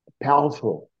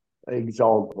powerful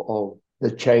example of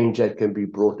the change that can be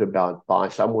brought about by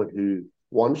someone who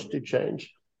wants to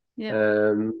change.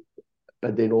 Yeah.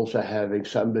 But then also having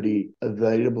somebody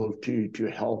available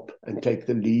to help and take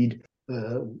the lead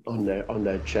on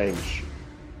that change.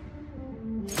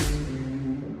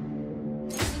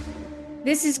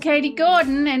 This is Katie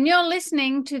Gordon, and you're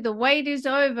listening to the Wait is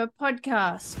Over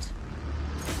podcast.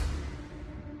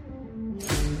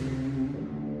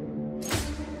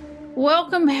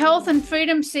 Welcome, health and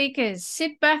freedom seekers.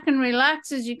 Sit back and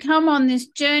relax as you come on this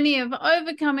journey of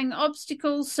overcoming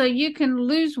obstacles so you can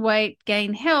lose weight,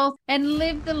 gain health, and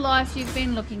live the life you've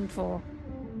been looking for.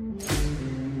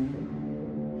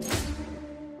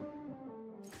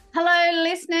 Hello,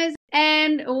 listeners,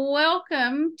 and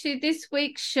welcome to this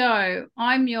week's show.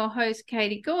 I'm your host,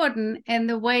 Katie Gordon, and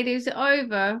the wait is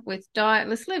over with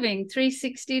Dietless Living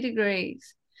 360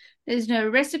 degrees. There's no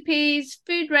recipes,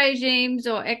 food regimes,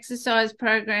 or exercise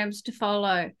programs to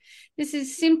follow. This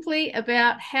is simply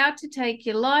about how to take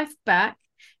your life back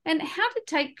and how to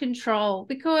take control,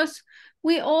 because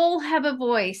we all have a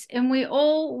voice and we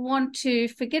all want to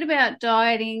forget about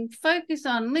dieting, focus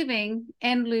on living,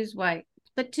 and lose weight.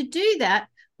 But to do that,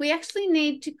 we actually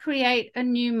need to create a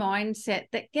new mindset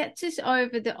that gets us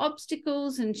over the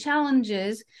obstacles and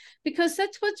challenges, because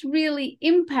that's what's really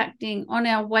impacting on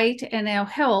our weight and our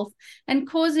health and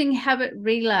causing habit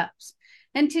relapse.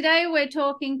 And today we're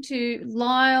talking to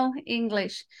Lyle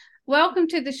English. Welcome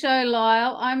to the show,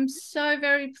 Lyle. I'm so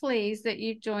very pleased that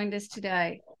you've joined us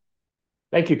today.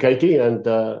 Thank you, Katie, and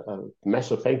a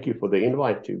massive thank you for the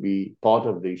invite to be part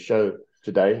of the show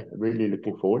today. Really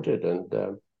looking forward to it, and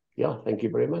thank you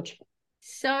very much.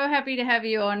 So happy to have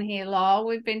you on here, Lyle.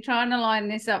 We've been trying to line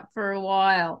this up for a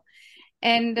while.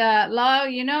 And Lyle,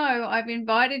 you know, I've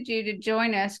invited you to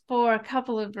join us for a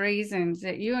couple of reasons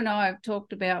that you and I have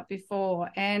talked about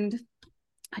before. And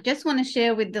I just want to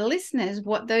share with the listeners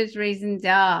what those reasons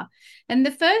are. And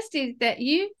the first is that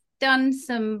you've done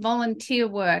some volunteer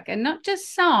work, and not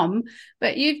just some,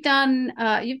 but you've been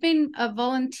a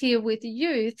volunteer with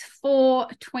youth for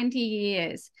 20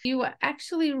 years. You were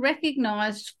actually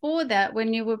recognized for that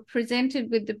when you were presented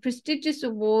with the prestigious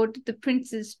award, the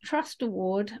Prince's Trust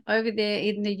Award over there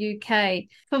in the UK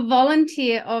for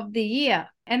Volunteer of the Year.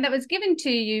 And that was given to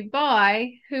you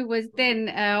by who was then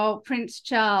our Prince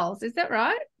Charles. Is that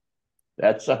right?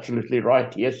 That's absolutely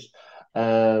right. Yes.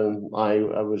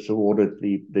 I was awarded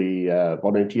the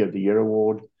Volunteer of the Year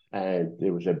award, and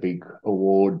there was a big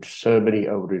award ceremony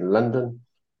over in London.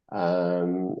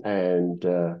 And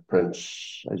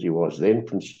Prince, as he was then,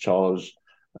 Prince Charles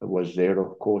was there,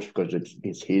 of course, because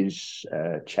it's his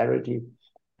charity,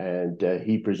 and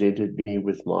he presented me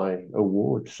with my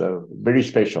award. So very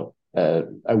special.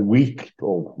 A week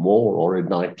or more, or a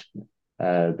night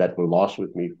that will last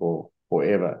with me for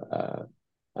forever.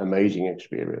 Amazing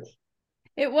experience.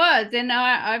 It was, and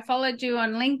I followed you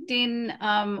on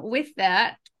LinkedIn with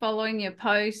that, following your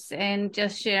posts and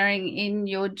just sharing in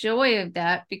your joy of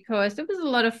that, because there was a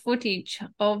lot of footage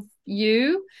of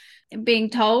you being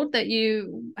told that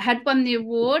you had won the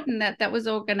award and that was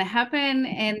all going to happen,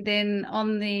 and then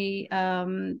on the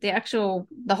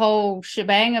whole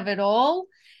shebang of it all,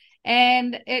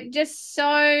 and it just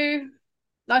so.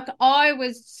 Like, I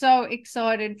was so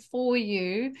excited for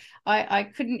you. I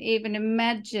couldn't even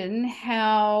imagine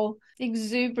how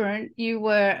exuberant you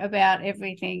were about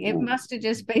everything. It must have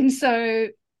just been so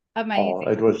amazing.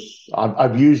 It was.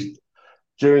 I've used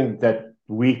during that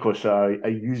week or so. I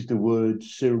used the word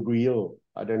surreal.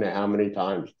 I don't know how many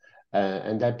times,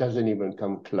 and that doesn't even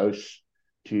come close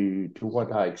to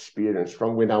what I experienced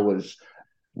from when I was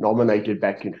nominated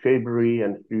back in February,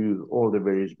 and through all the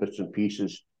various bits and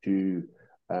pieces to.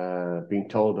 Being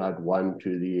told I'd won,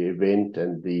 to the event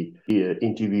and the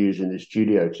interviews in the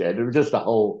studio, etc. It was just a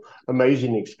whole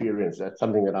amazing experience. That's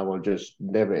something that I will just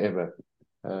never, ever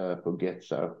forget.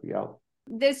 So, yeah.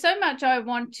 There's so much I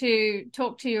want to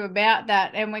talk to you about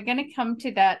that, and we're going to come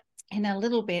to that in a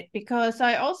little bit, because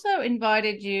I also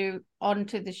invited you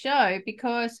onto the show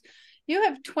because you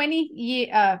have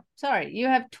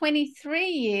 23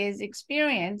 years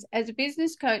experience as a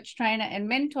business coach, trainer, and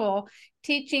mentor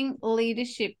teaching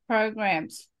leadership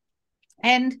programs.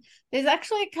 And there's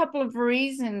actually a couple of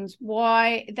reasons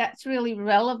why that's really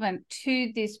relevant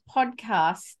to this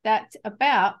podcast that's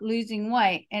about losing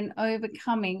weight and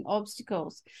overcoming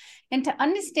obstacles. And to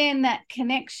understand that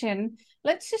connection,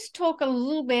 let's just talk a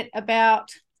little bit about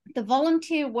the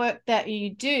volunteer work that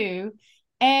you do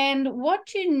and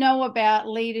what you know about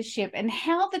leadership and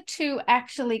how the two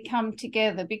actually come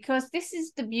together, because this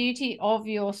is the beauty of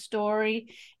your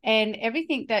story and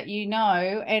everything that you know.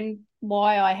 And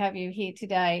why I have you here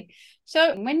today.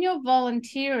 So when you're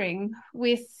volunteering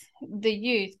with the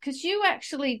youth, because you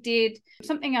actually did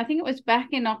something, I think it was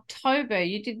back in October,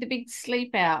 you did the big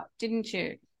sleep out, didn't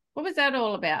you? What was that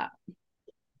all about?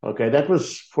 Okay, that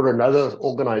was for another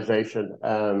organization,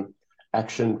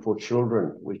 Action for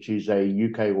Children, which is a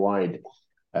UK-wide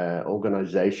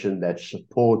organization that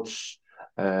supports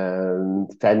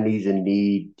families in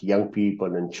need, young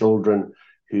people and children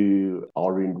who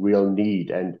are in real need.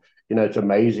 And, it's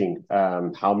amazing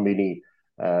how many,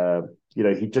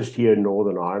 just here in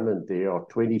Northern Ireland, there are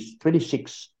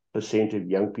 26% of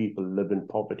young people live in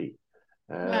poverty.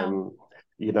 Wow.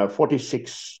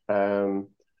 46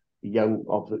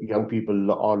 young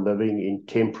people are living in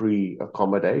temporary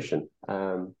accommodation.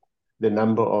 The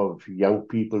number of young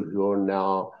people who are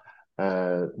now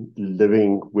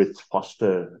living with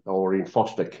foster or in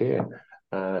foster care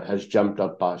has jumped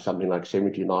up by something like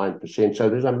 79%. So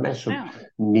there's a massive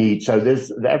need. So there's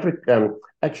the African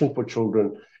Action for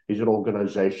Children is an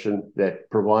organization that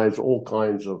provides all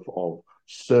kinds of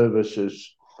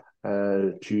services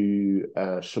to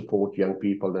support young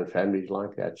people and families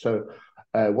like that. So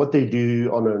what they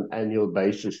do on an annual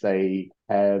basis, they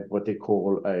have what they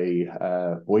call a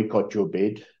boycott your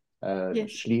bed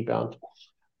sleep out.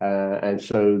 And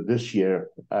so this year,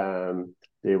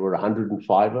 there were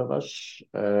 105 of us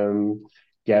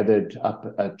gathered up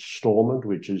at Stormont,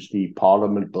 which is the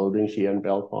Parliament buildings here in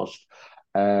Belfast.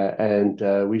 And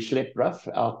we slept rough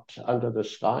out under the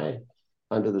sky,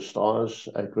 under the stars.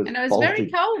 It was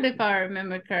very cold, if I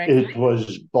remember correctly. It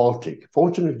was Baltic.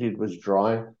 Fortunately, it was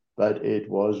dry, but it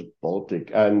was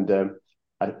Baltic. And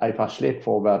if I slept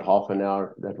for about half an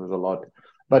hour, that was a lot.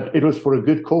 But it was for a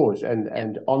good cause.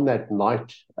 And on that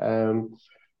night,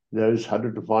 those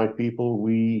 105 people,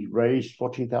 we raised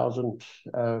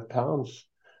 £40,000.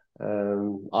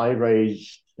 I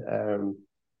raised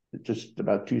just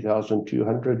about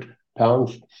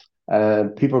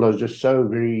 £2,200. People are just so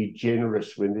very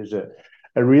generous when there's a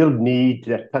real need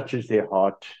that touches their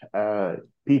heart.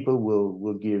 People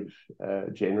will give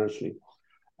generously.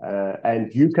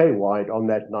 And UK-wide on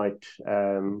that night,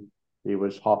 there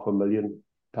was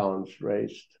 £500,000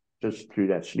 raised just through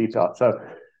that sleep out. So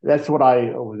that's what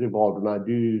I was involved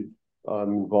in. I'm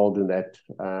involved in that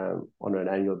on an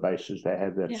annual basis. They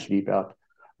have that sleep out,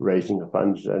 raising the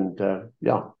funds. And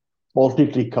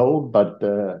Baltically cold, but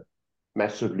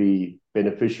massively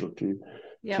beneficial to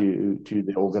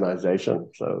the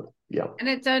organization. So and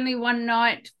it's only one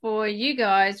night for you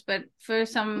guys, but for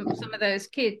some of those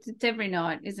kids, it's every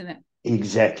night, isn't it?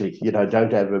 Exactly.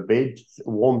 Don't have a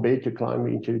warm bed to climb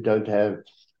into, don't have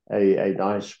a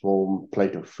nice warm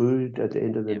plate of food at the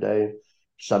end of the day.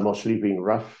 Some are sleeping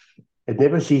rough. It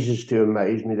never ceases to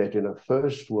amaze me that in a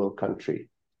first world country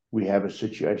we have a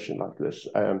situation like this.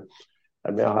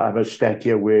 And now I have a stat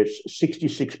here where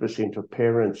 66% of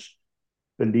parents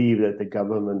believe that the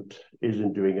government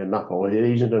isn't doing enough, or there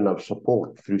isn't enough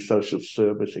support through social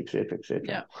service, etc., etc.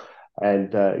 Yeah.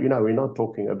 And we're not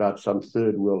talking about some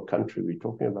third world country. We're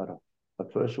talking about a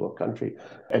first world country,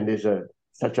 and there's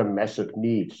such a massive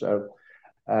need. So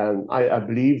I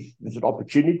believe there's an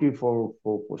opportunity for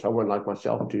someone like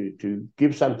myself to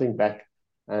give something back.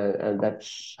 And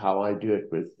that's how I do it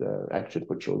with Action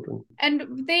for Children.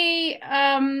 And the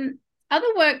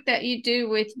other work that you do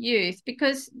with youth,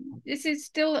 because this is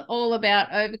still all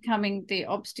about overcoming the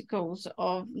obstacles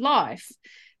of life,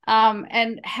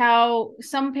 and how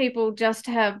some people just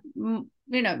have,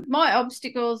 my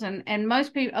obstacles and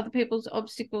most other people's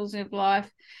obstacles of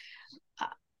life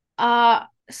are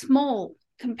small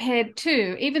compared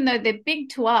to, even though they're big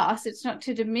to us, it's not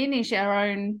to diminish our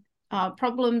own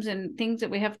problems and things that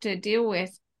we have to deal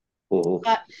with.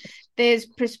 But there's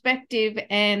perspective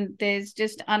and there's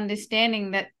just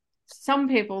understanding that some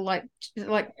people, like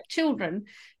children,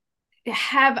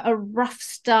 have a rough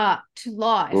start to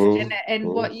life. And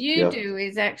what you do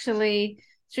is actually,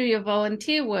 through your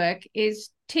volunteer work, is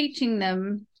teaching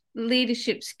them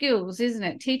leadership skills, isn't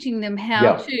it? Teaching them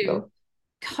how to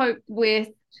cope with,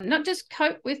 not just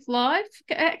cope with life.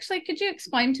 Actually, could you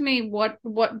explain to me what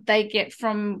they get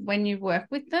from when you work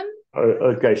with them?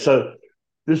 Okay, so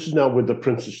this is now with the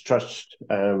Prince's Trust.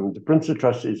 The Prince's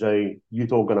Trust is a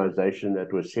youth organization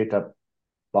that was set up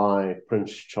by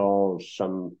Prince Charles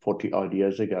some 40 odd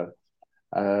years ago.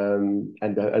 And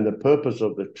the purpose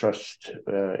of the trust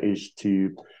is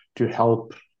to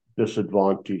help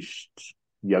disadvantaged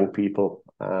young people.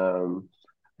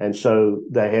 And so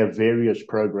they have various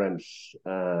programs.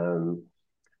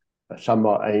 Some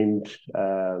are aimed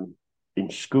in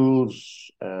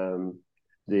schools.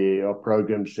 There are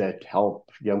programs that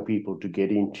help young people to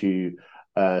get into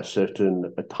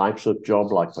certain types of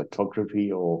job like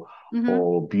photography Mm-hmm.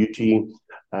 or beauty.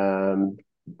 Um,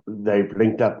 they've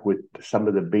linked up with some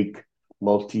of the big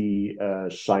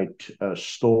multi-site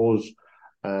stores.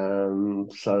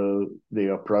 So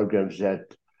there are programs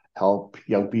that help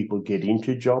young people get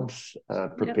into jobs,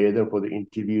 Yep. prepare them for the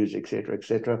interviews, etc.,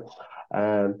 etc.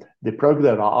 The program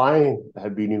that I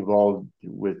have been involved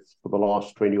with for the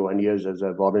last 21 years as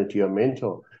a volunteer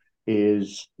mentor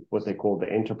is what they call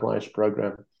the enterprise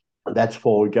program. That's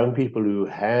for young people who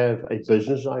have a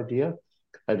business idea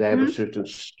and they have a Mm-hmm. certain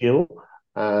skill.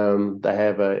 They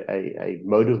have a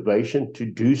motivation to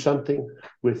do something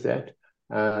with that.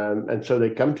 And so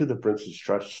they come to the Prince's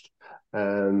Trust,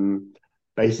 um,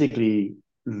 basically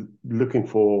looking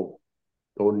for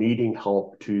or needing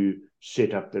help to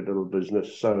set up their little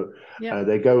business. So Yep.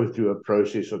 they go through a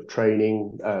process of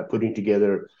training, putting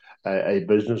together a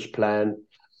business plan.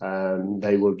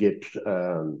 They will get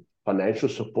financial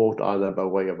support either by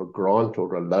way of a grant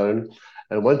or a loan.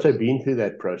 And once they've been through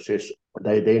that process,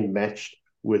 they then matched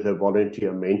with a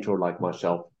volunteer mentor like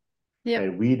myself. Yep.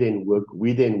 And we then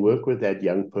work with that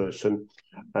young person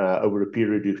over a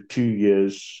period of 2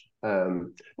 years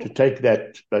to take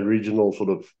that original sort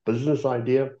of business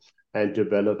idea and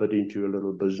develop it into a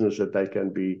little business that they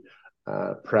can be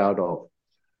proud of.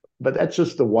 But that's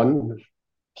just the one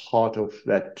part of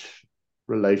that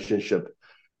relationship.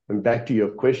 And back to your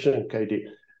question, Katie,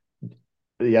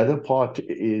 the other part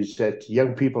is that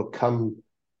young people come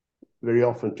very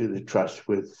often to the trust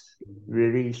with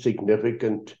very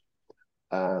significant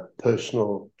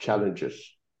personal challenges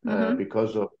Mm-hmm.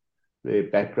 because of their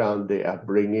background, their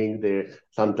upbringing,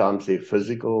 sometimes their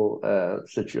physical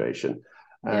situation,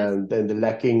 Yes. and then the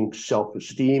lacking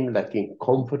self-esteem, lacking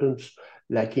confidence,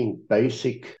 lacking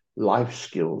basic life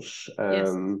skills. Yes.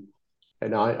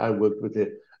 And I worked with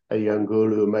a young girl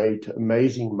who made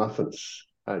amazing muffins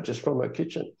just from her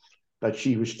kitchen, but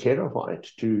she was terrified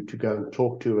to go and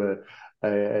talk to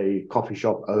a coffee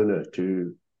shop owner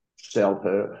to sell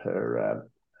her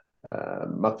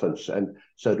muffins. And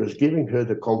so it was giving her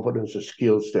the confidence and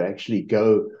skills to actually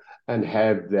go and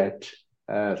have that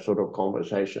sort of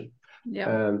conversation.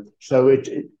 Yep. So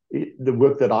the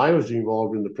work that I was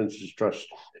involved in the Prince's Trust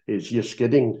is just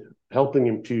helping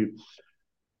him to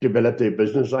develop their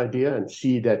business idea and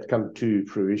see that come to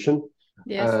fruition.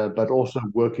 Yes. But also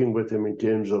working with them in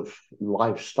terms of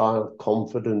lifestyle,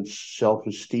 confidence,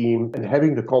 self-esteem, and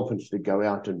having the confidence to go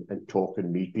out and talk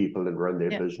and meet people and run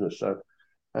their Yep. business. So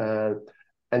uh,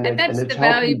 and And and that's it's the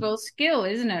helping. valuable skill,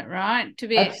 isn't it? Right? To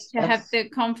have the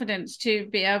confidence to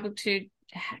be able to,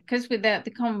 because without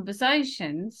the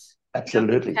conversations, nothing's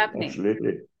Absolutely, happening.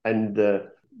 absolutely, and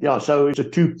yeah, so it's a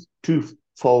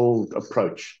twofold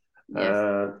approach: Yes.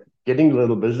 uh, getting the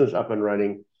little business up and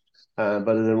running, but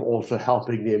then also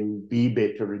helping them be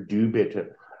better and do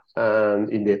better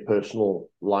in their personal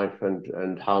life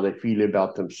and how they feel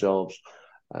about themselves.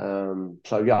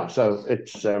 So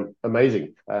it's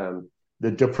amazing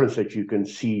the difference that you can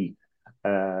see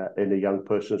in a young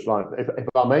person's life. If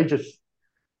I may just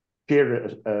share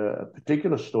a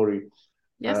particular story.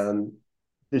 Yes. Um,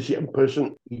 this young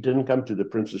person, he didn't come to the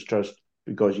Prince's Trust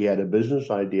because he had a business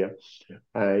idea.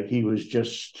 He was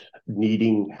just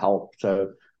needing help.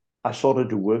 So I started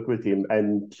to work with him.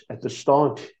 And at the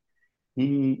start,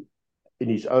 he, in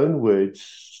his own words,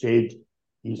 said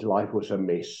his life was a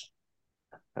mess.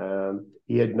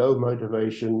 He had no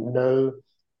motivation, no.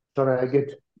 Sorry, I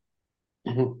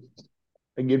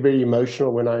get very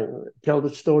emotional when I tell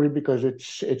the story because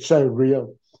it's so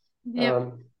real.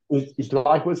 Yep. His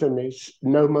life was a mess,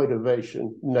 no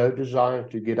motivation, no desire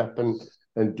to get up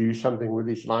and do something with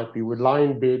his life. He would lie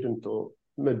in bed until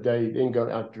midday, then go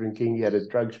out drinking. He had a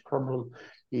drugs problem.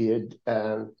 He had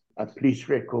a police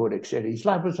record, etc. His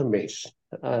life was a mess.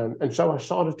 And so I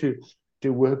started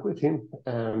to work with him.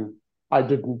 I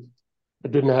didn't I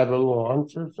didn't have all the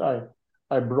answers.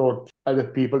 I brought other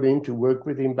people in to work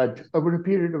with him, but over a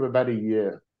period of about a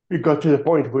year, we got to the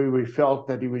point where we felt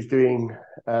that he was doing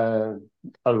uh,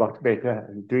 a lot better,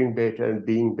 doing better, and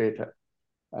being better.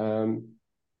 Um,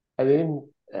 and then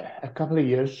a couple of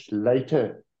years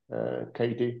later,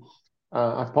 Katie,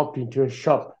 I popped into a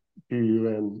shop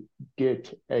to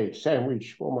get a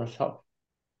sandwich for myself.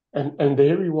 And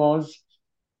there he was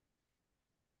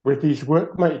with his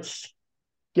workmates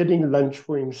getting lunch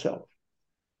for himself.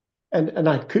 And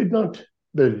I could not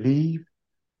believe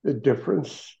the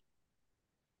difference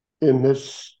in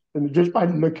this. And just by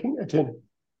looking at him,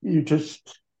 you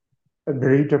just a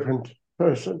very different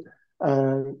person,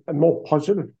 a more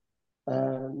positive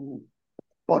um,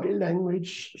 body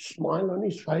language, smile on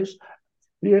his face,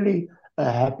 really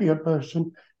a happier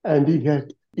person. And he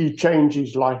had he changed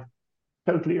his life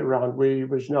totally around where he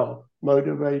was now,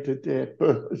 motivated there,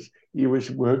 purpose. He was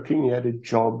working, he had a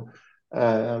job,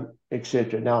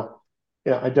 etc. Now,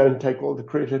 I don't take all the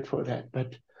credit for that,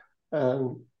 but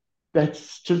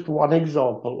that's just one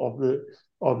example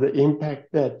of the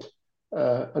impact that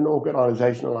an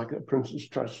organization like the Prince's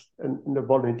Trust and the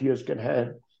volunteers can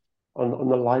have on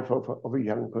the life of a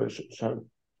young person. So,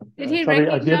 Did he sorry,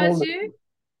 I did all recognize the. you?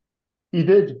 He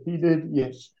did,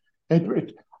 yes.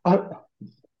 I,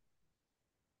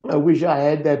 I wish I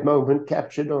had that moment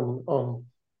captured on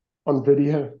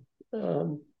video.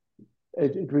 Um,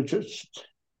 it was just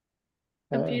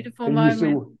A beautiful I use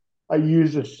moment.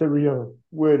 a surreal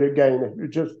word again. It was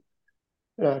just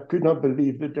could not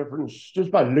believe the difference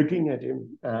just by looking at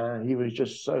him. He was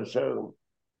just so different.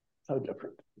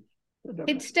 So He'd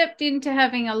different. stepped into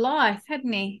having a life,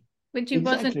 hadn't he? Which he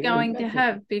wasn't going to Exactly.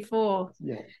 have before.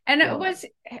 Yeah, And it yeah.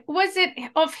 was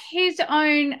it of his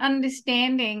own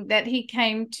understanding that he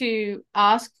came to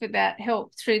ask for that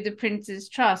help through the Prince's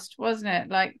Trust, wasn't it?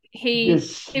 Like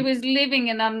Yes, he was living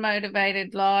an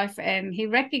unmotivated life and he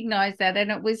recognized that,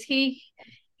 and it was he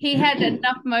had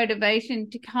enough motivation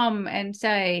to come and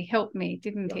say, help me,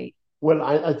 didn't yeah. he? Well,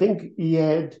 I think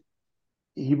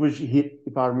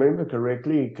if I remember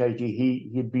correctly, KG,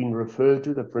 he'd been referred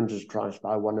to the Prince's Trust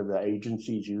by one of the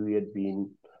agencies who had been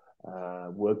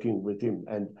working with him.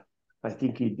 And I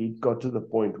think he got to the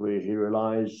point where he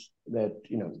realized that,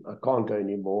 I can't go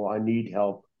anymore. I need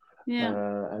help.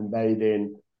 Yeah. And they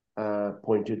then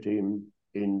pointed him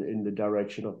in the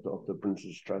direction of the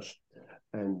Prince's Trust.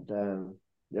 And,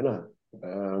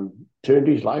 turned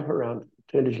his life around,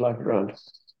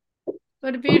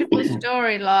 What a beautiful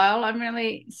story, Lyle. I'm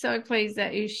really so pleased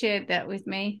that you shared that with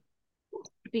me,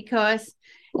 because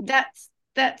that's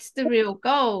the real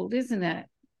gold, isn't it?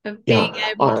 Of being Yeah,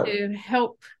 able to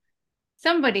help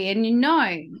somebody, and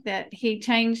that he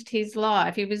changed his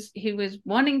life. He was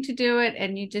wanting to do it,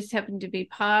 and you just happened to be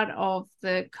part of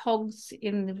the cogs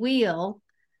in the wheel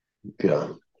yeah.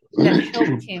 that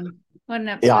helped him. What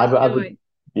an Yeah, absolute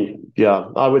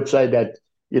joy. I would say that,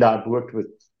 I've worked with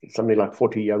something like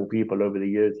 40 young people over the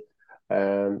years.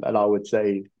 And I would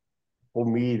say for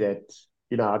me that,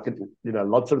 I could,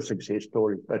 lots of success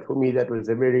stories, but for me, that was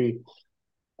a very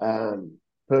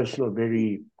personal,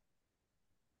 very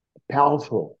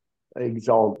powerful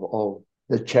example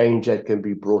of the change that can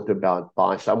be brought about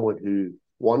by someone who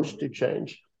wants to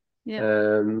change.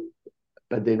 Yeah.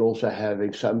 But then also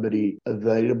having somebody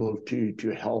available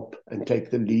to help and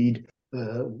take the lead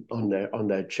on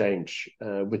that change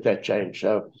with that change.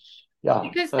 So yeah,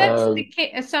 Because that's the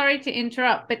key. Sorry to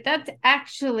interrupt, but that's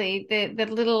actually the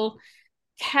little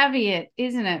caveat,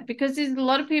 isn't it? Because there's a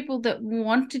lot of people that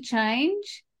want to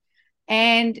change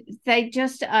and they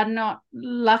just are not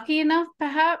lucky enough,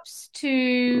 perhaps,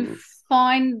 to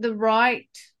find the right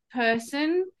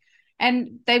person.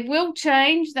 And they will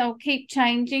change. They'll keep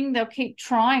changing. They'll keep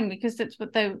trying because that's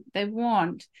what they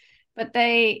want. But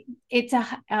it's a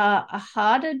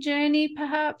harder journey,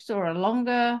 perhaps, or a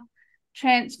longer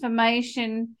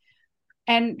transformation.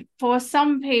 And for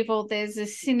some people, there's a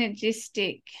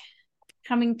synergistic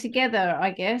coming together,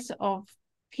 I guess, of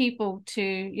people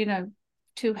to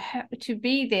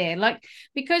be there, like,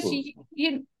 because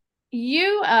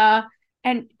you are,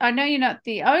 and I know you're not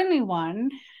the only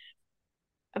one,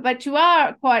 but you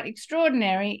are quite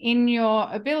extraordinary in your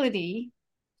ability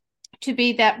to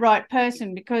be that right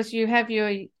person, because you have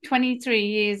your 23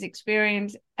 years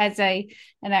experience as an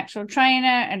actual trainer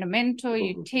and a mentor.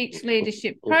 You teach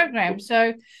leadership programs,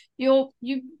 so you're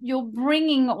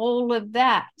bringing all of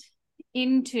that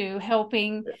into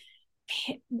helping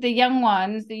the young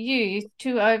ones, the youth,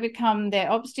 to overcome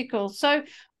their obstacles. So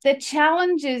the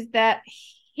challenges that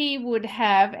he would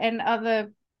have and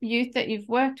other youth that you've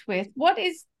worked with,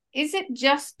 is it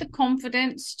just the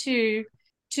confidence to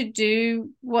do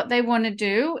what they want to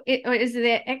do, or is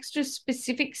there extra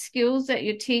specific skills that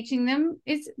you're teaching them?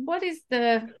 What is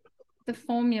the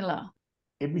formula?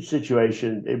 every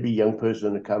situation, every young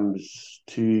person that comes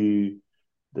to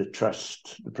the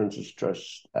Prince's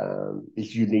Trust,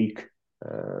 is unique,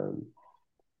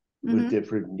 with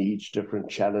different needs, different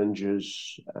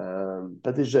challenges.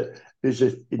 But there's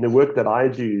in the work that I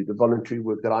do, the voluntary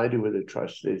work that I do with the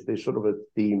trust, there's sort of a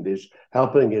theme. There's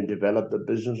helping and develop the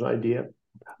business idea,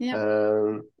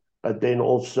 but then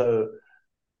also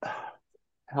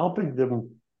helping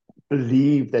them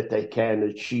believe that they can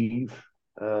achieve,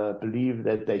 believe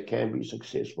that they can be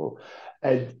successful,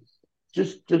 and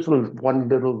just one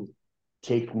little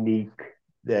technique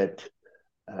that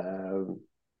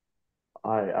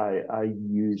I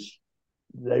use.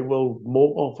 They will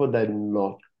more often than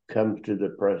not come to the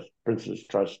Prince's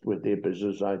Trust with their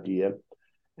business idea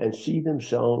and see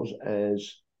themselves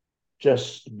as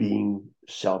just being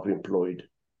self-employed.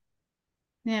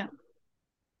 Yeah.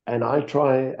 And I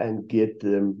try and get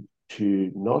them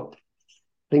to not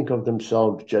think of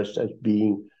themselves just as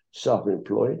being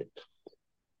self-employed,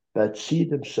 but see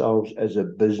themselves as a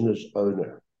business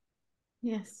owner.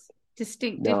 Yes.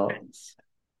 Distinct Now, difference.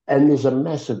 and there's a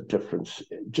massive difference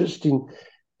just in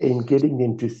getting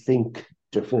them to think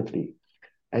differently.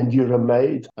 And you're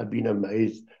amazed. I've been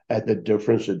amazed at the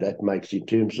difference that makes in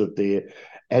terms of their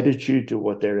attitude to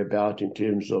what they're about, in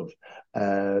terms of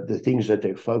the things that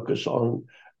they focus on,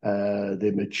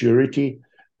 their maturity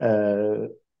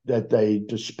that they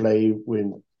display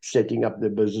when setting up their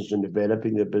business and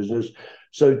developing their business.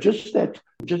 So just that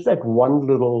one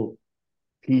little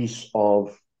piece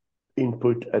of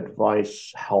input,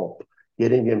 advice, help,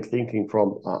 getting them thinking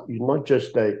from you're not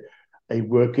just a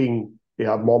working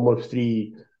mom of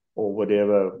three or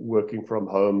whatever, working from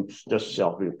home, just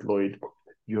self-employed.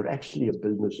 You're actually a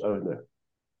business owner.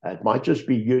 It might just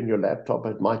be you and your laptop.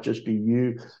 It might just be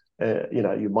you.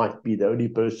 You might be the only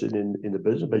person in the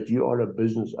business, but you are a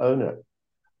business owner.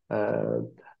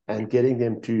 And getting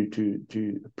them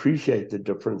to appreciate the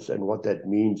difference and what that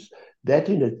means. That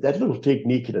little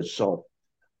technique in itself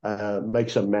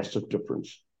makes a massive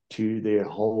difference to their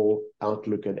whole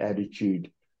outlook and attitude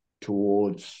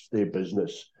towards their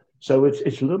business. So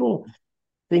it's little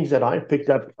things that I picked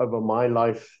up over my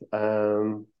life,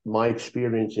 my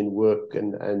experience in work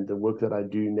and the work that I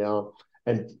do now,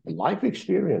 and life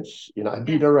experience. I've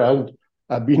been around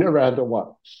a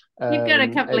while. You've got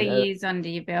a couple of years under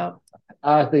your belt.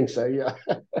 I think so, yeah.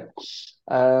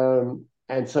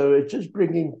 And so it's just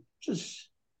bringing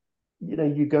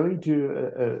you go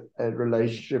into a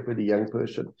relationship with a young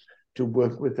person to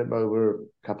work with them over a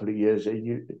couple of years, and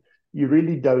you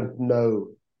really don't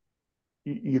know.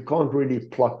 You can't really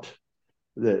plot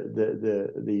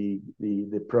the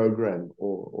program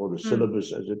or the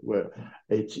syllabus, as it were.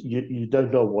 It's you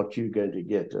don't know what you're going to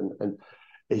get, and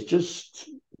it's just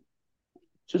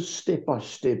step by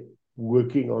step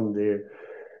working on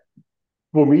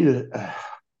for me the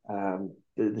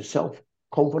self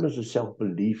confidence, the self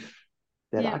belief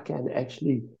that I can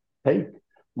actually take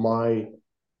my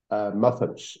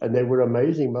muffins, and they were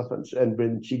amazing muffins. And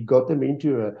when she got them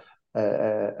into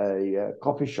a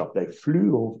coffee shop, they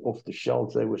flew off the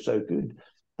shelves. They were so good.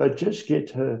 But just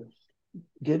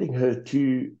getting her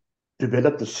to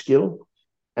develop the skill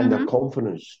and the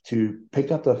confidence to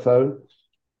pick up the phone,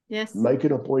 make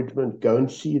an appointment, go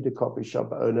and see the coffee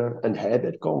shop owner and have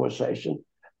that conversation,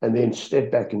 and then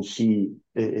step back and see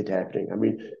it happening. I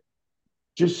mean,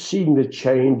 just seeing the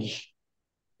change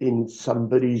in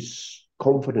somebody's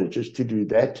confidence just to do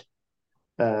that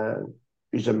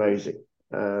is amazing.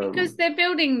 Because they're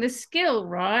building the skill,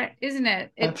 right? Isn't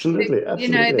it? Absolutely.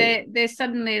 They're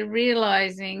suddenly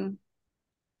realizing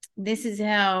this is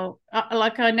how,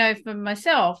 like I know for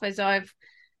myself, as I've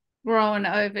grown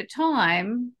over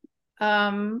time,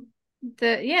 I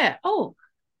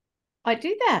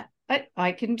do that.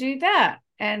 I can do that.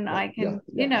 And I can,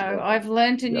 I've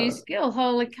learned a new skill.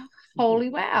 Holy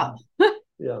wow.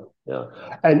 Yeah.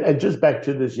 And just back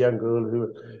to this young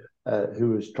girl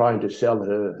who was trying to sell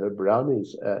her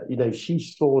brownies. She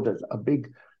saw it as a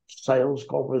big sales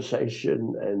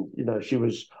conversation, and she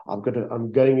was, I'm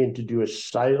going in to do a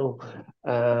sale,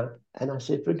 and I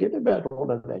said, forget about all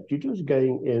of that. You're just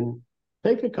going in,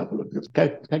 take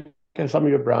some of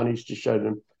your brownies to show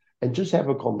them, and just have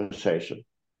a conversation.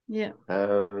 Yeah.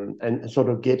 And sort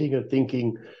of getting her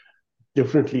thinking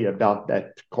differently about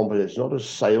that conversation. It's not a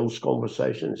sales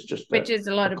conversation. It's just which is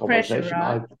a lot of pressure,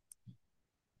 right?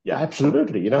 Yeah,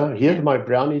 absolutely. Here's my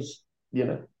brownies.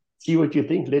 See what you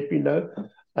think. Let me know.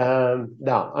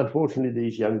 Now, unfortunately,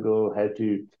 this young girl had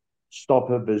to stop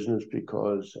her business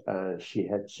because she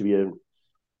had severe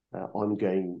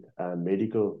ongoing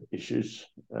medical issues,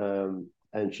 and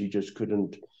she just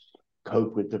couldn't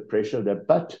cope with the pressure of that.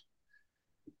 But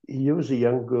here was a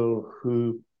young girl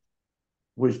who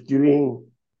was doing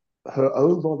her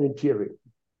own volunteering.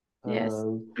 Yes.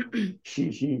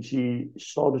 She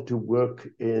started to work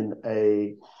in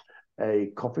a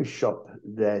coffee shop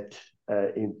that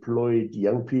employed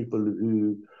young people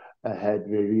who had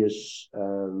various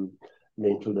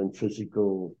mental and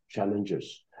physical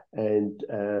challenges. And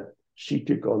she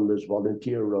took on this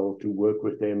volunteer role to work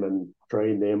with them and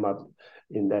train them up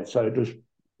in that. So it was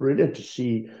brilliant to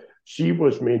see. She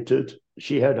was mentored.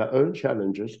 She had her own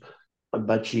challenges,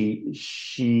 but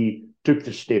she took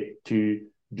the step to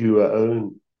do her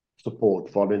own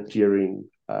support, volunteering,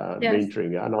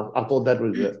 mentoring. And I thought that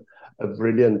was a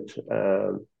brilliant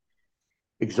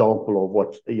example of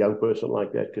what a young person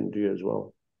like that can do as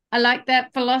well. I like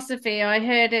that philosophy. I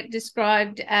heard it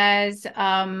described as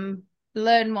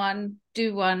learn one,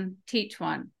 do one, teach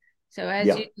one. So as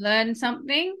Yeah, you learn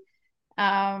something,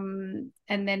 and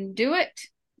then do it,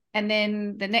 and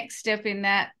then the next step in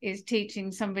that is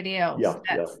teaching somebody else. yeah,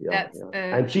 yeah, yeah, That's yeah. the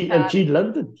And she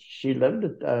loved it. She loved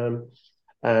it.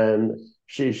 And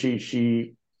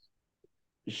she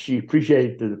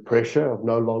appreciated the pressure of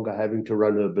no longer having to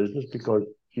run her business because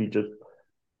she just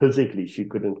physically she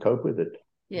couldn't cope with it.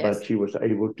 But yes. she was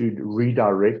able to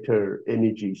redirect her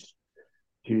energies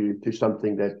to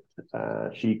something that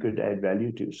she could add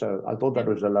value to. So I thought that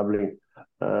was a lovely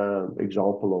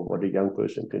example of what a young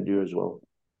person can do as well.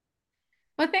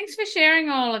 Well, thanks for sharing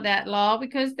all of that, Lyle,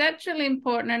 because that's really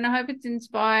important, and I hope it's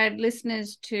inspired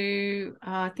listeners to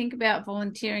think about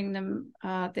volunteering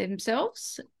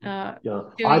themselves, Yeah, I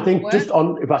doing think work. just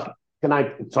on if I can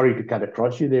I sorry to cut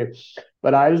across you there,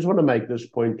 but I just want to make this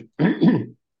point.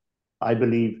 I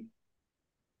believe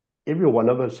every one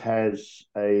of us has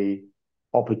a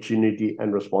opportunity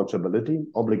and responsibility,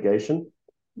 obligation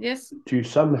Yes. to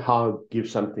somehow give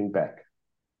something back.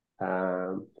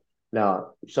 Um,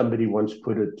 Now, somebody once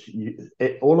put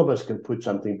all of us can put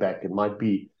something back. It might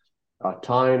be our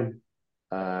time,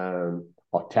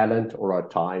 our talent, or our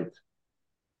tithe.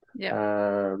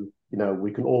 Yeah.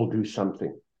 We can all do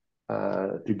something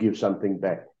to give something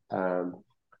back.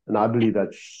 And I believe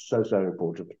that's so, so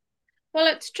important. Well,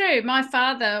 it's true. My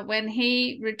father, when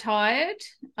he retired,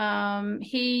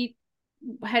 he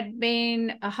had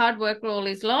been a hard worker all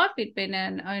his life. He'd been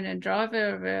an owner driver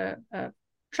of a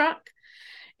truck.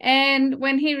 And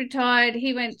when he retired,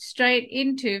 he went straight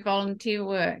into volunteer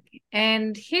work.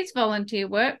 And his volunteer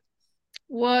work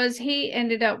was he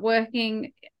ended up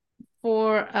working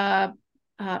for a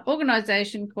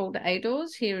organization called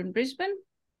ADORS here in Brisbane.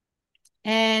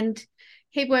 And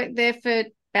he worked there for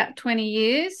about 20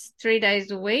 years, 3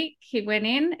 days a week. He went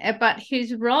in, but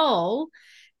his role,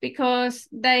 because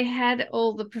they had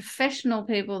all the professional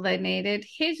people they needed,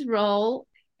 his role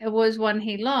was one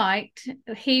he liked.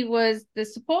 He was the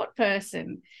support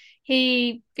person.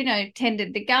 He,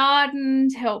 tended the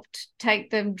gardens, helped take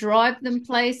them, drive them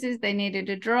places. They needed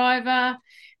a driver.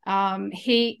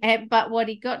 But what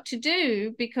he got to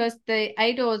do, because the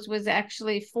ADORS was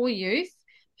actually for youth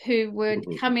who would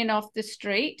Mhm. come in off the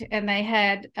street, and they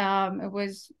had it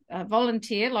was a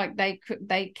volunteer, like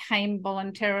they came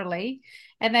voluntarily,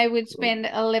 and they would spend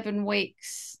 11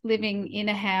 weeks living in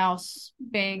a house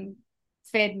being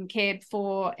fed and cared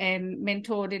for and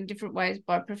mentored in different ways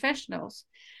by professionals.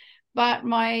 But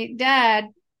my dad,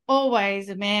 always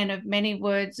a man of many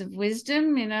words of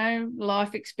wisdom,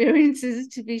 life experiences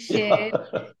to be shared,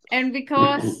 and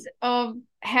because of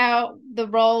how the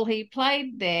role he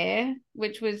played there,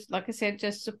 which was, like I said,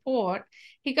 just support,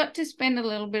 he got to spend a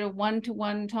little bit of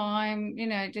one-to-one time,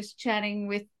 just chatting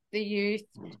with the youth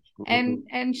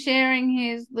and sharing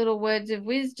his little words of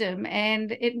wisdom.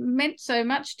 And it meant so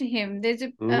much to him. There's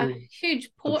a huge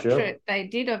I'm sure. portrait they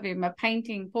did of him, a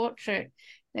painting portrait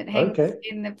that hangs Okay.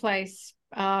 in the place,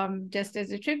 just as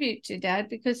a tribute to Dad,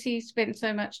 because he spent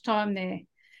so much time there.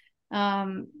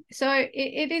 So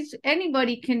it is,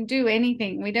 anybody can do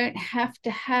anything. We don't have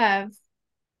to have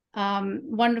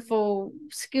wonderful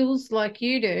skills like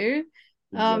you do.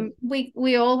 Yeah.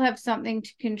 We all have something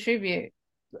to contribute.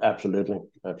 Absolutely.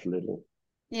 Absolutely.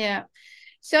 Yeah.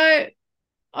 So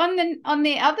on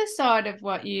the other side of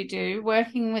what you do,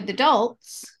 working with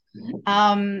adults,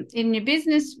 in your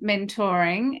business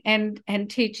mentoring and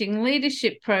teaching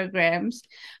leadership programs,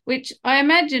 which I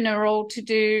imagine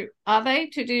are they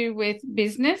to do with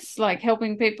business, like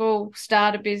helping people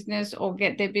start a business or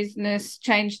get their business,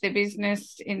 change their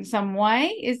business in some way?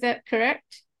 Is that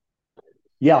correct?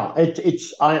 Yeah,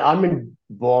 I'm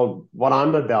involved. What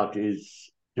I'm about is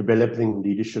developing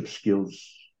leadership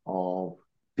skills of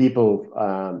people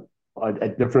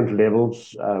at different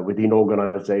levels within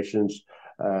organizations,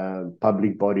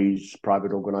 public bodies,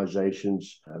 private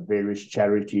organizations, various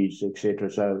charities, etc.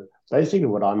 So basically,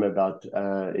 what I'm about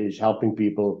is helping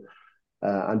people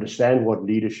understand what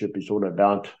leadership is all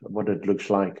about, what it looks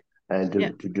like, and Yeah.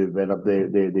 to develop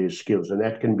their skills. And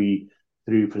that can be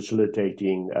through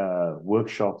facilitating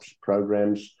workshops,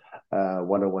 programs,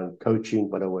 one-on-one coaching,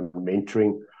 one-on-one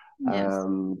mentoring. Yes.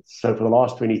 So for the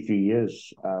last 23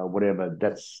 years, whatever,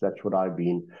 that's what I've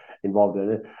been involved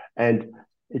in. And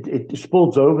it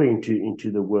spills over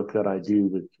into the work that I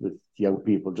do with young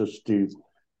people, just to,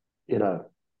 show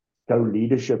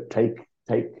leadership, take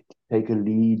a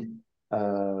lead.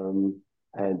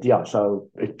 And yeah, so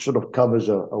it sort of covers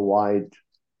a wide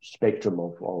spectrum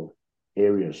of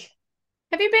areas.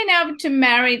 Have you been able to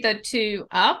marry the two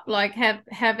up? Like, have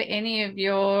any of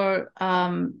your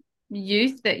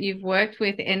youth that you've worked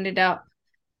with ended up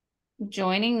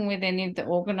joining with any of the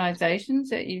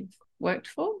organizations that you've worked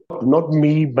for? Not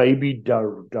me, maybe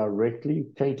directly,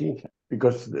 Katie,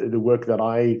 because the work that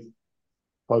I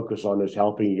focus on is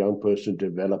helping a young person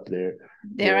develop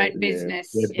Their own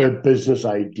business. their Yep. business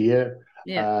idea.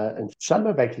 Yep. And some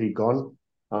have actually gone.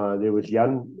 There was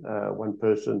one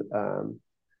person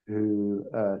who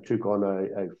took on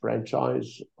a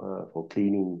franchise for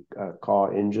cleaning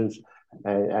car engines,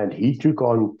 and he took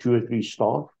on 2 or 3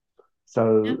 staff. Yep.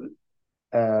 So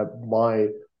my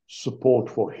support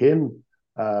for him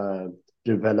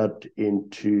developed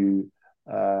into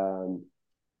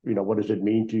what does it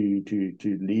mean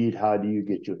to lead? How do you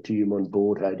get your team on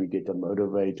board? How do you get them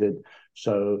motivated?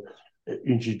 So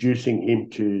introducing him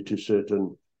to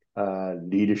certain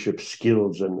leadership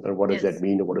skills and what does that Yes.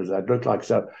 mean and what does that look like?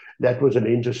 So that was an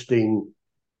interesting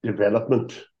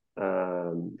development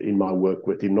in my work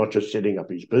with him, not just setting up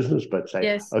his business, but say,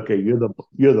 Yes. okay,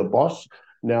 you're the boss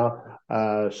now.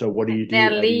 So what do you Now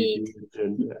do? How do you lead.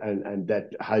 do it? And that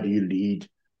how do you lead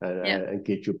Yep. and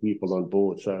get your people on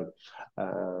board? So, but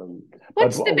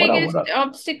What's the biggest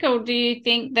obstacle do you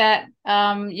think that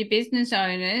your business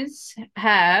owners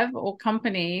have or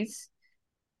companies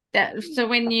that so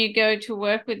when you go to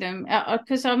work with them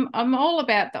because I'm all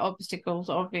about the obstacles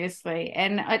obviously,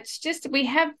 and it's just we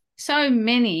have so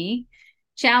many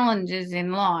challenges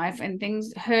in life and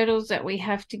things hurdles that we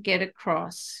have to get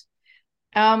across,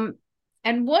 and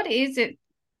what is it,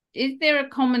 is there a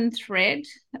common thread,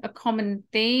 a common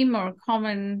theme, or a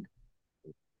common?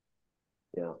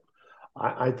 Yeah,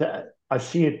 I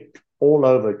see it all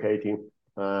over, Katie,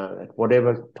 at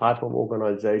whatever type of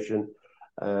organization,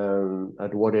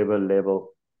 at whatever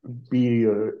level,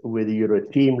 whether you're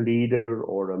a team leader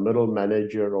or a middle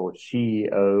manager or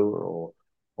CEO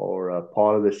or a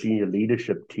part of the senior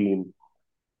leadership team,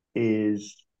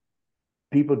 is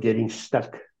people getting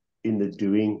stuck in the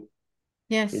doing,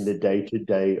 in the Yes.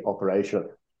 day-to-day operation.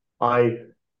 I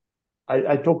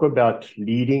I talk about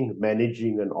leading,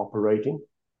 managing, and operating,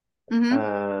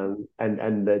 Mm-hmm.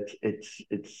 and that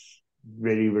it's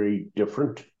very very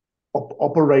different.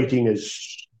 Operating is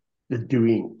the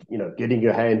doing, getting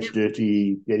your hands Yep.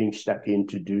 dirty, getting stuck in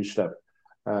to do stuff.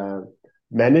 Uh,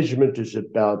 Management is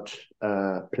about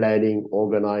planning,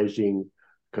 organizing,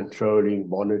 controlling,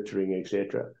 monitoring,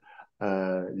 etc.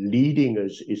 Leading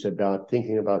is about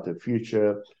thinking about the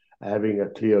future, having a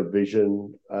clear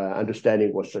vision,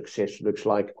 understanding what success looks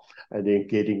like, and then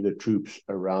getting the troops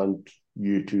around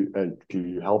you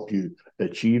to help you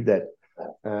achieve that.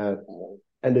 Uh,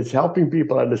 and it's helping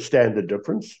people understand the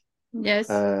difference, Yes.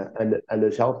 and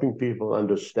it's helping people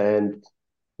understand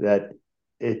that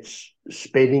it's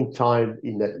spending time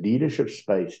in that leadership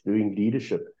space, doing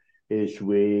leadership, is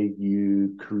where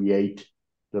you create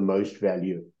the most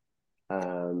value.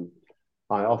 Um,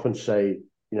 I often say,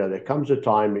 there comes a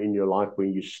time in your life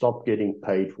when you stop getting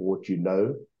paid for what you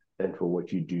know and for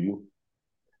what you do,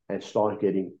 and start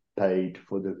getting paid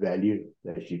for the value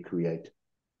that you create.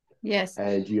 Yes.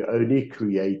 And you only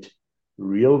create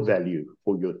real value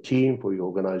for your team, for your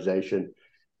organization,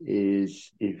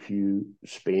 is if you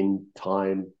spend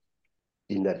time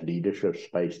in that leadership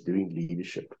space doing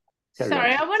leadership. Carry on.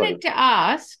 Sorry, I Sorry. wanted to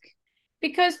ask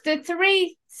because the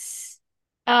three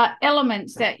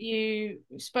elements that you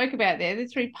spoke about there, the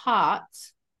three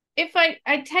parts, if I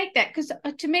take that, because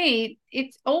to me,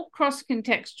 it's all cross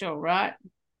contextual, right?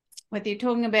 Whether you're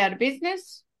talking about a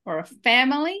business or a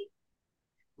family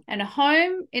and a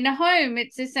home, in a home,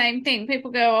 it's the same thing.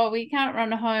 People go, oh, we can't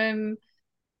run a home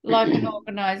like an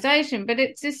organization, but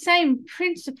it's the same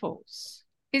principles,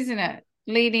 isn't it?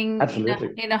 Leading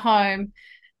Absolutely. in a home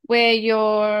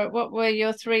where what were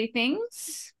your three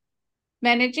things?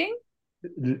 Managing?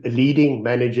 Leading,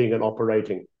 managing, and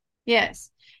operating. Yes.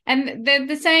 And they're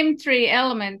the same three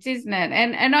elements, isn't it?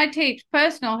 And I teach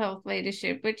personal health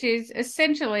leadership, which is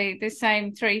essentially the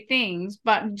same three things,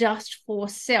 but just for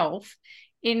self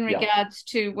in Yeah. regards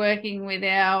to working with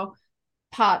our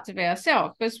parts of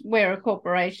ourselves, because we're a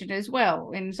corporation as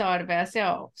well inside of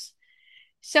ourselves.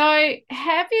 So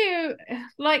have you,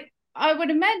 like, I would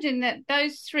imagine that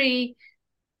those three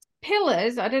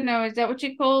pillars, I don't know, is that what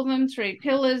you call them? Three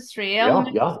pillars, three Yeah.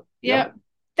 elements. Yeah. Yeah. Yep.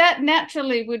 That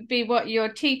naturally would be what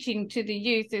you're teaching to the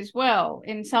youth as well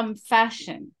in some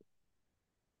fashion.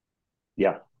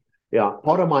 Yeah. Yeah.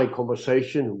 Part of my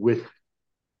conversation with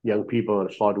young people, and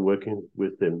I started working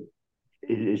with them,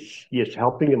 is yes,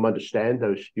 helping them understand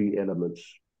those three elements.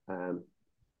 Um,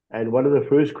 and one of the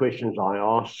first questions I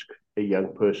ask a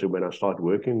young person when I start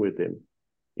working with them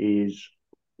is,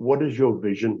 what is your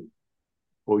vision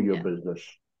for your Yeah. business?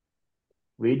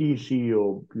 Where do you see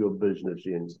your business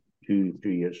in 2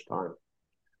 years time?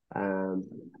 Um,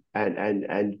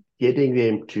 and getting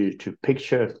them to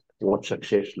picture what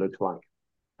success looks like,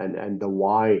 and the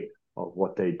why of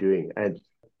what they're doing. And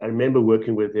I remember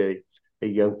working with a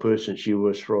young person. She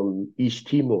was from East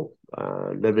Timor,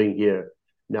 living here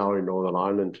now in Northern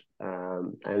Ireland,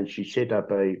 and she set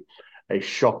up a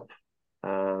shop,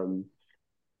 um,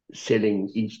 selling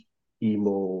East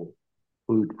Timor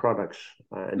food products,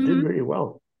 and did Mm-hmm. very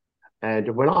well.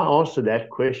 And when I asked her that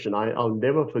question, I'll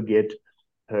never forget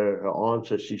her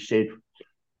answer. She said,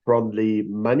 "From the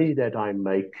money that I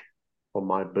make from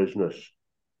my business,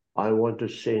 I want to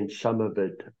send some of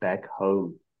it back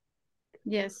home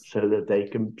Yes. so that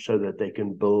they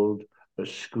can build a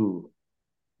school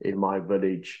in my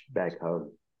village back home."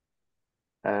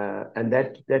 And that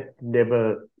never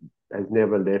has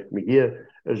never left me. Here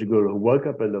as a girl who woke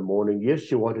up in the morning. Yes,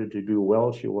 she wanted to do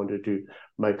well. She wanted to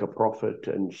make a profit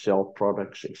and sell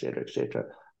products, etc., etc.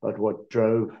 But what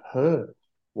drove her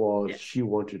was Yes. she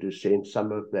wanted to send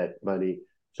some of that money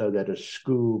so that a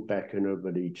school back in her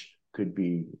village could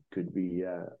be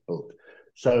built.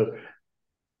 So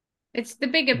It's the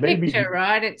bigger maybe picture,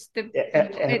 right? It's that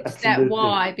absolutely,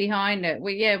 why behind it.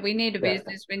 We need a yeah,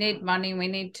 business, we need money, we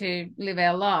need to live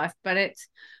our life, but it's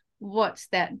what's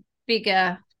that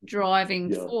bigger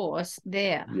driving yeah, force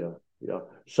there. yeah, yeah.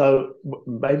 So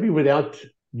maybe without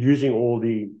using all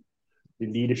the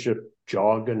leadership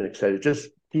jargon, etc., just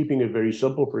keeping it very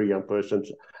simple for a young person,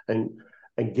 and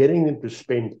getting them to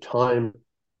spend time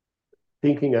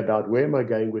thinking about where am I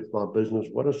going with my business,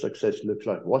 what does success look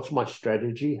like, what's my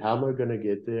strategy, how am I going to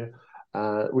get there,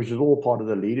 which is all part of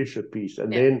the leadership piece.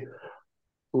 And Yeah. then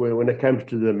when it comes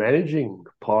to the managing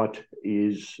part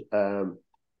is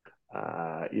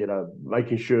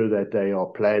making sure that they are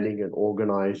planning and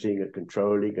organizing and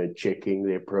controlling and checking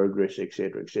their progress,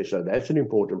 etc., etc. So that's an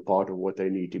important part of what they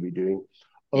need to be doing,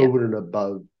 Yeah. over and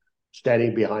above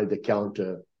standing behind the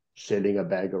counter selling a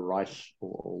bag of rice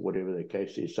or whatever the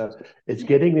case is. So it's Yeah.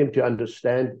 getting them to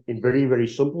understand in very, very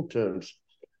simple terms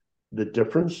the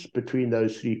difference between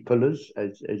those three pillars,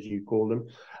 as you call them,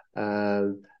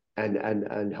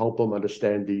 and help them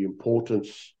understand the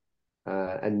importance,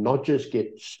 and not just get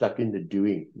stuck in the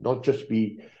doing, not just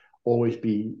always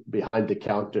be behind the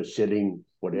counter selling Yeah.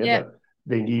 whatever.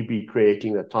 They need to be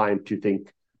creating the time to think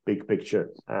big picture.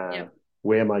 Yeah.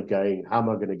 Where am I going? How am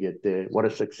I going to get there? What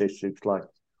does success looks like?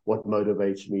 What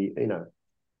motivates me? So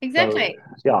Exactly.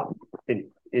 yeah,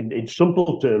 in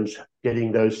simple terms,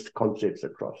 getting those concepts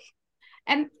across.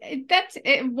 And that's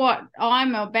what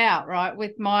I'm about, right?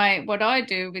 With what I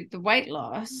do with the weight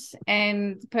loss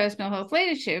and personal health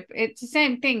leadership, it's the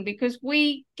same thing because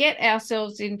we get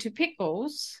ourselves into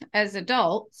pickles as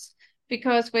adults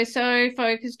because we're so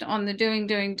focused on the doing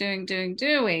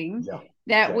Yeah,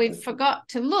 that exactly. we've forgot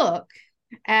to look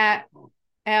at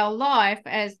our life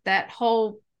as that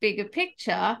whole bigger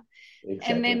picture. And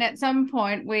Exactly. then at some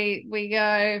point we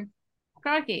go,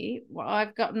 crikey, well,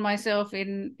 I've gotten myself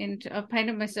I've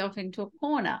painted myself into a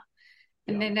corner.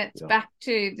 And Yeah, then it's yeah, back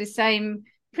to the same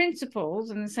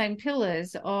principles and the same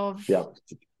pillars of yeah.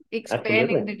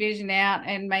 expanding Absolutely, the vision out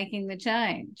and making the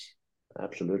change.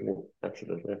 absolutely,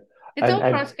 absolutely. It's And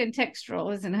all cross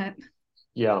contextual, isn't it?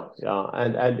 yeah, yeah.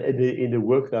 And in the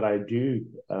work that I do,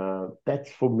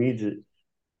 that's for me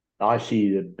I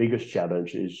see the biggest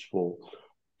challenge is for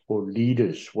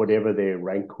leaders, whatever their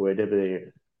rank, whatever they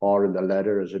are in the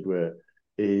ladder, as it were,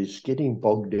 is getting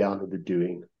bogged down in the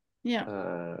doing, Yeah.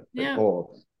 Yeah.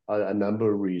 for a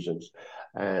number of reasons,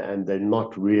 and they're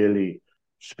not really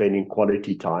spending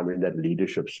quality time in that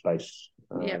leadership space,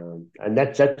 Yeah. and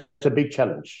that's a big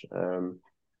challenge,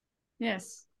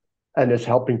 Yes. and it's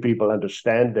helping people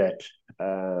understand that,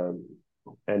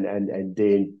 and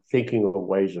then thinking of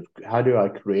ways of how do I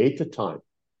create the time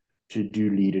to do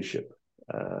leadership.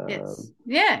 Yes.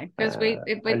 Yeah. Because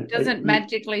it And doesn't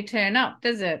magically turn up,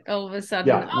 does it? All of a sudden,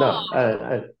 yeah, no,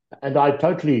 oh, and I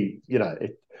totally,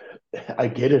 I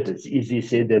get it. It's easier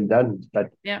said than done, but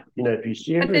yeah. if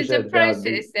you But there's serious a about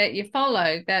process that you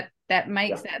follow that yeah,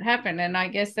 makes that happen, and I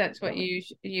guess that's what yeah,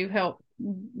 you help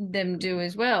them do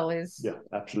as well. Is yeah,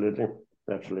 absolutely,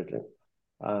 absolutely.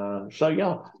 So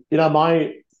yeah,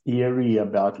 my theory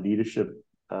about leadership,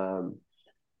 um,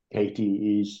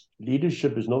 Katie, is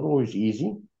leadership is not always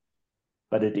easy,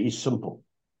 but it is simple.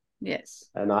 yes,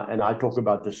 And I talk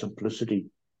about the simplicity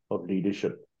of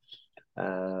leadership.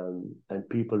 And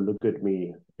people look at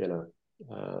me,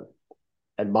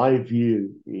 and my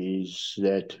view is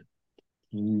that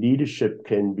leadership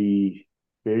can be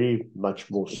very much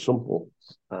more simple,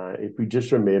 if we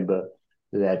just remember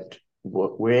that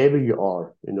wherever you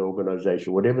are in the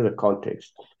organization, whatever the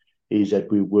context, is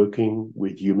that we're working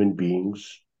with human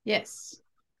beings Yes.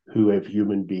 who have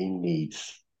human being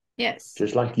needs, Yes.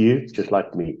 just like you, just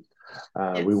like me.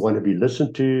 We Yes. want to be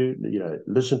listened to,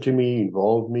 listen to me,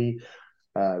 involve me,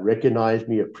 recognize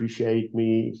me, appreciate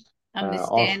me,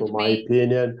 ask for Understand my me.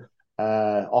 opinion,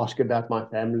 ask about my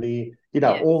family,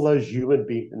 all Yes. those human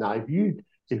beings. Now,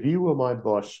 if you were my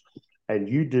boss and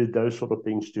you did those sort of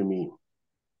things to me,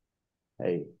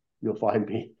 hey, you'll find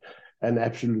me an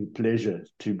absolute pleasure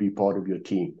to be part of your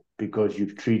team because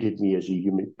you've treated me as a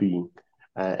human being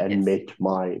and Yes. met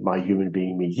my human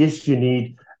being needs. Yes, you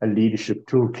need a leadership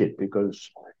toolkit because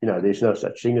there's no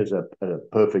such thing as a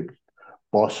perfect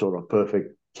boss or a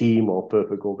perfect team or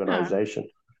perfect No. organization,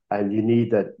 and you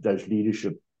need those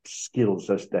leadership skills,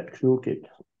 that toolkit.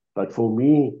 But for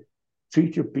me,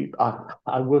 treat your people.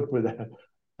 I worked with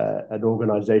an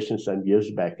organization some years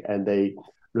back, and they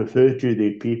refer to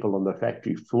their people on the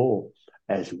factory floor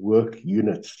as work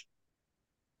units.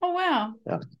 Oh, wow.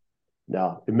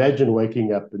 Now, imagine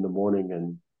waking up in the morning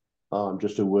and I'm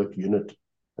just a work unit.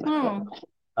 Oh, it's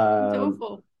um,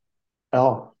 awful.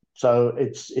 so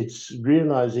it's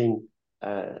realizing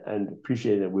and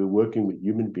appreciating that we're working with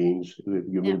human beings who have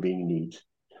Yeah, human being needs.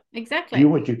 Do exactly.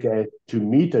 what you can to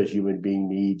meet those human being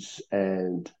needs,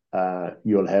 and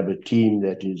you'll have a team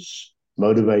that is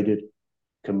motivated,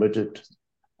 committed,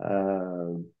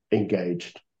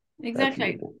 engaged.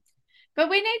 Exactly. Absolutely. But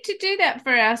we need to do that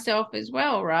for ourselves as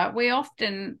well, right? We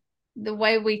often, the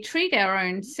way we treat our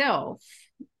own self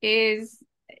is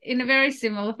in a very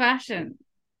similar fashion,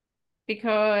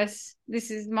 because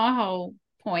this is my whole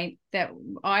point that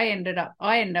I end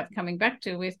up coming back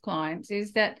to with clients,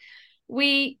 is that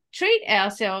we treat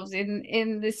ourselves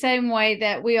in the same way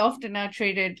that we often are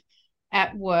treated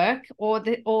at work, or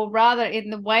rather in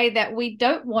the way that we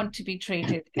don't want to be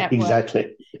treated at work,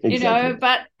 Exactly. Exactly.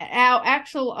 but our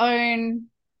actual own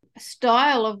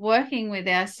style of working with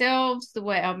ourselves, the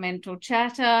way our mental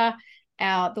chatter,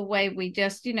 the way we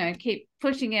just, keep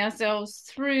pushing ourselves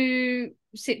through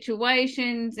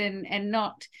situations and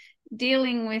not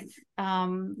dealing with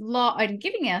and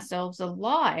giving ourselves a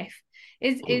life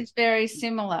is very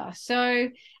similar. So,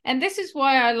 and this is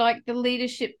why I like the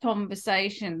leadership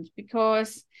conversations,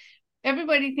 because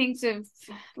everybody thinks of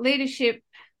leadership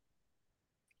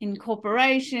in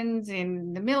corporations,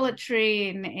 in the military,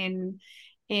 in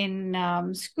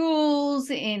schools,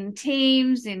 in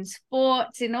teams, in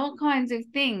sports, in all kinds of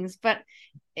things. But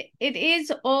it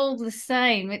is all the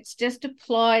same. It's just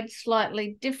applied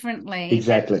slightly differently and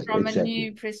Exactly. from a Exactly. new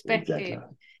Exactly. perspective.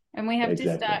 And we have to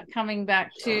Exactly. start coming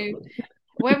back to,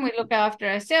 when we look after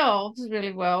ourselves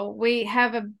really well, we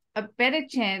have a better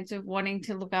chance of wanting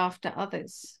to look after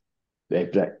others.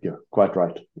 Exactly. You're quite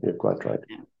right. You're quite right.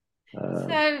 Yeah. Um,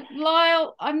 So,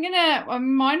 Lyle,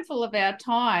 I'm mindful of our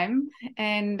time,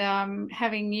 and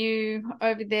having you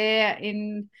over there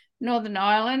in Northern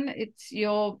Ireland, it's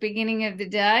your beginning of the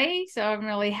day. So I'm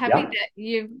really happy yeah, that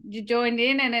you joined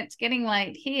in, and it's getting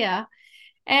late here.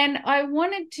 And I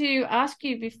wanted to ask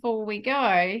you before we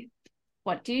go,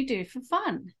 what do you do for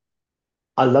fun?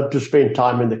 I love to spend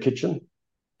time in the kitchen.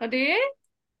 Or do you?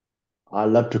 I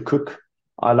love to cook.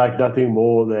 I like nothing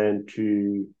more than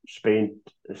to spend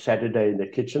a Saturday in the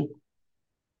kitchen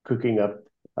cooking up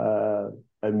uh,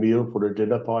 a meal for a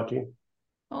dinner party.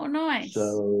 Oh, nice.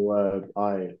 So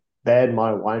I ban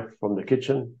my wife from the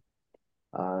kitchen.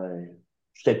 I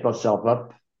set myself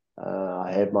up.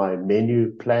 I have my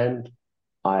menu planned.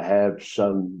 I have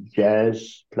some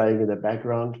jazz playing in the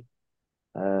background.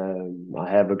 I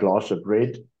have a glass of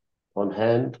red on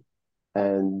hand,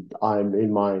 and I'm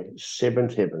in my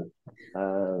seventh heaven.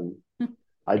 Um,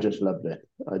 I just love that.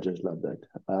 I just love that.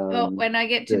 Well, when I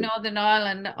get to That Northern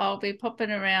Ireland, I'll be popping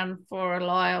around for a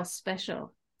Lyle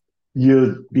special.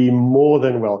 you'd be more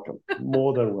than welcome.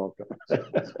 More than welcome.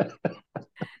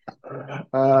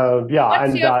 Yeah,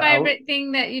 What's and your favorite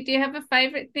thing that you do? You have a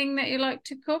favorite thing that you like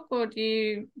to cook, or do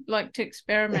you like to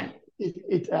experiment?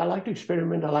 I like to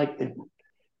experiment. I like it.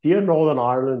 Here in Northern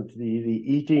Ireland, the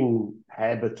eating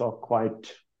habits are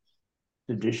quite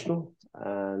traditional,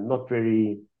 not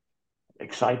very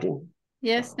exciting.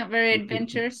 Yes, not very Need to,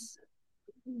 adventurous.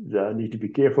 need to be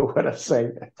careful what I say.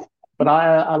 But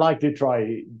I like to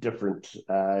try different.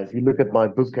 If you look at my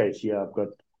bookcase here, I've got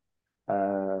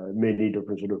many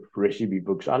different sort of recipe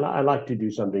books. I like to do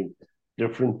something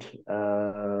different.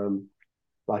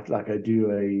 Like I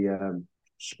do a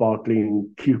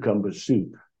sparkling cucumber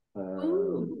soup, um,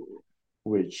 Ooh,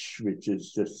 which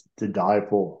is just to die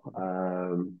for.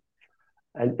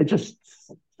 And it just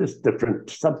different,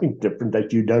 something different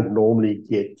that you don't normally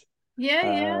get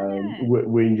Yeah.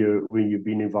 when you've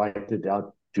been invited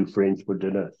out to friends for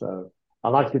dinner. So I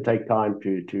like to take time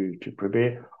to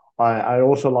prepare. I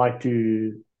also like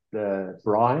to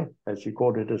braai, as you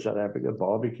call it in South Africa,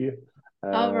 barbecue.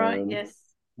 All right. Um, Yes.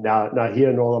 now here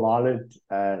in Northern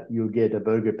Ireland, you'll get a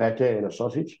burger patty and a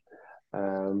sausage.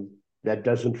 Um, that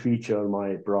doesn't feature on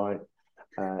my braai.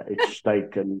 It's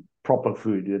steak and proper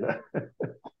food, you know.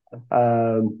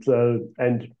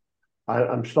 And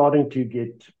I'm starting to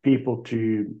get people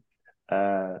to.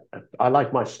 I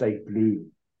like my steak blue,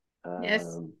 Yes.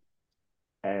 um,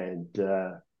 and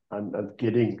I'm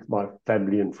getting my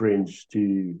family and friends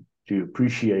to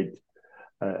appreciate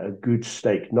a good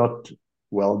steak, not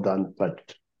well done,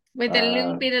 but With a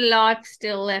little uh, bit of life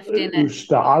still left in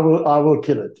it. I will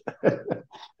kill it.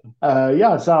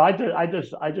 Yeah, so I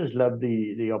just love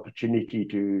the opportunity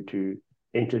to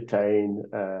entertain,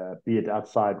 be it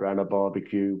outside around a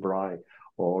barbecue, braai,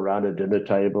 or around a dinner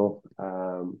table,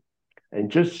 and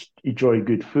just enjoy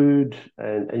good food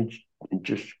and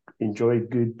just enjoy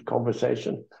good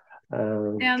conversation.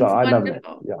 So Sounds I love that.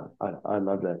 wonderful. Yeah, I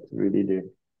love that. Really do.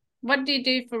 What do you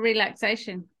do for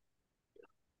relaxation?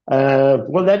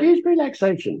 Well, that is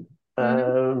relaxation.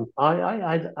 Hmm.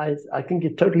 I can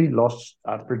get totally lost.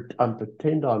 I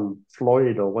pretend I'm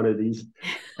Floyd or one of these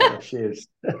chefs.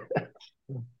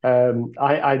 I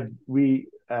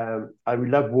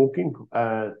love walking.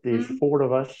 There's Hmm. four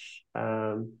of us.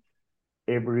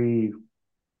 Every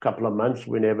couple of months,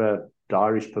 whenever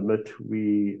diaries permit,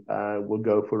 we will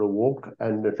go for a walk.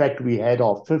 And in fact, we had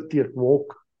our 50th walk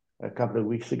a couple of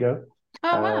weeks ago.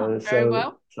 Oh, wow. Very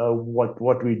So, well.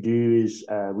 what we do is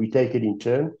we take it in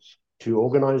turn to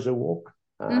organize a walk,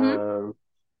 Hmm.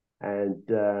 and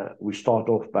we start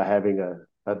off by having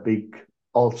a big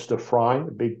Ulster fry,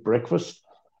 a big breakfast,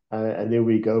 and then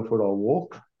we go for our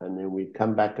walk, and then we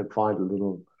come back and find a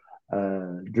little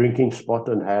drinking spot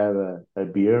and have a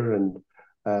beer and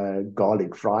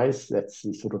garlic fries. That's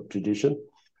the sort of tradition.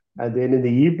 And then in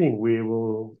the evening, we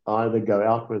will either go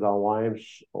out with our wives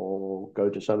or go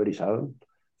to somebody's home.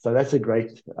 So that's a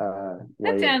great That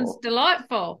way sounds of.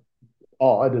 delightful.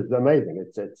 Oh, it is amazing.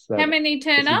 How many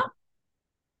turn It's a,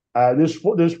 up?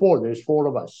 there's four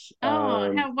of us.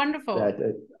 Oh, how wonderful. That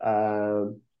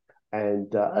and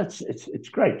it's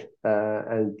great.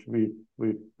 And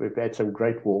we've had some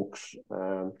great walks.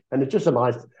 And it's just a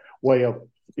nice way of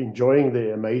enjoying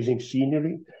the amazing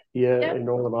scenery here Yep. in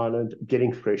Northern Ireland,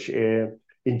 getting fresh air,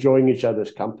 enjoying each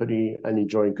other's company, and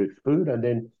enjoying good food, and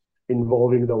then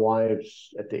involving the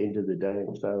wives at the end of the day.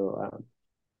 So.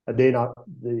 And then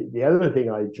the other thing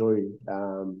I enjoy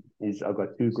is I've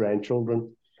got two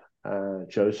grandchildren,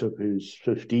 Joseph, who's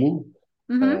 15,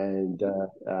 Hmm. and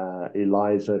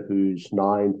Eliza, who's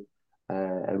 9.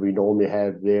 And we normally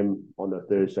have them on a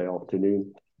Thursday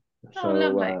afternoon. Oh, So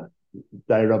lovely.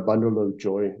 they're a bundle of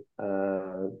joy.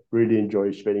 Really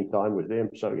enjoy spending time with them.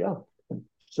 So, yeah.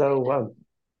 So,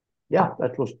 yeah,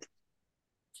 that was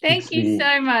Thank keeps you me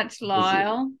so much, busy.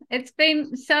 Lyle. It's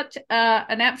been such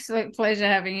an absolute pleasure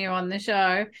having you on the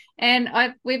show. And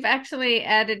we've actually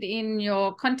added in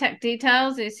your contact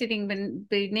details. They're sitting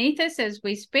beneath us as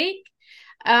we speak.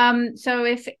 So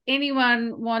if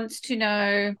anyone wants to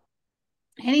know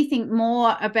anything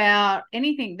more about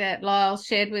anything that Lyle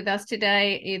shared with us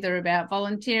today, either about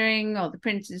volunteering or the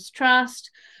Prince's Trust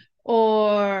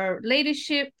or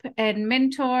leadership and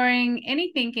mentoring,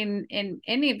 anything in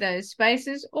any of those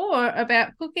spaces, or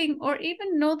about cooking or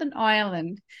even Northern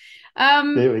Ireland.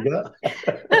 Um, There we go.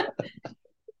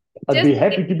 I'd just be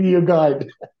happy to be your guide.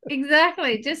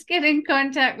 exactly, just get in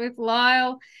contact with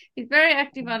Lyle. He's very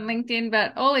active on LinkedIn,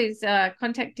 but all his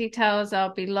contact details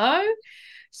are below.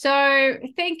 So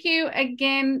thank you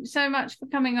again so much for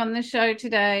coming on the show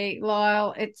today,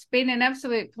 Lyle. It's been an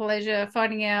absolute pleasure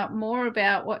finding out more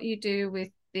about what you do with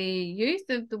the youth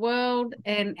of the world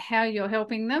and how you're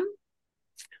helping them.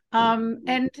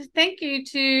 And thank you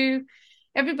to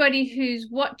everybody who's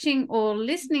watching or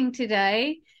listening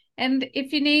today. And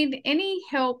if you need any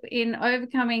help in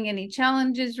overcoming any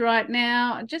challenges right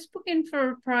now, just book in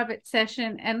for a private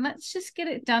session and let's just get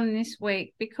it done this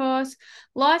week, because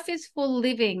life is for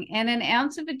living and an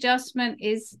ounce of adjustment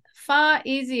is far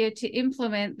easier to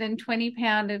implement than 20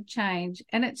 pound of change.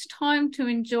 And it's time to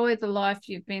enjoy the life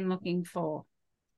you've been looking for.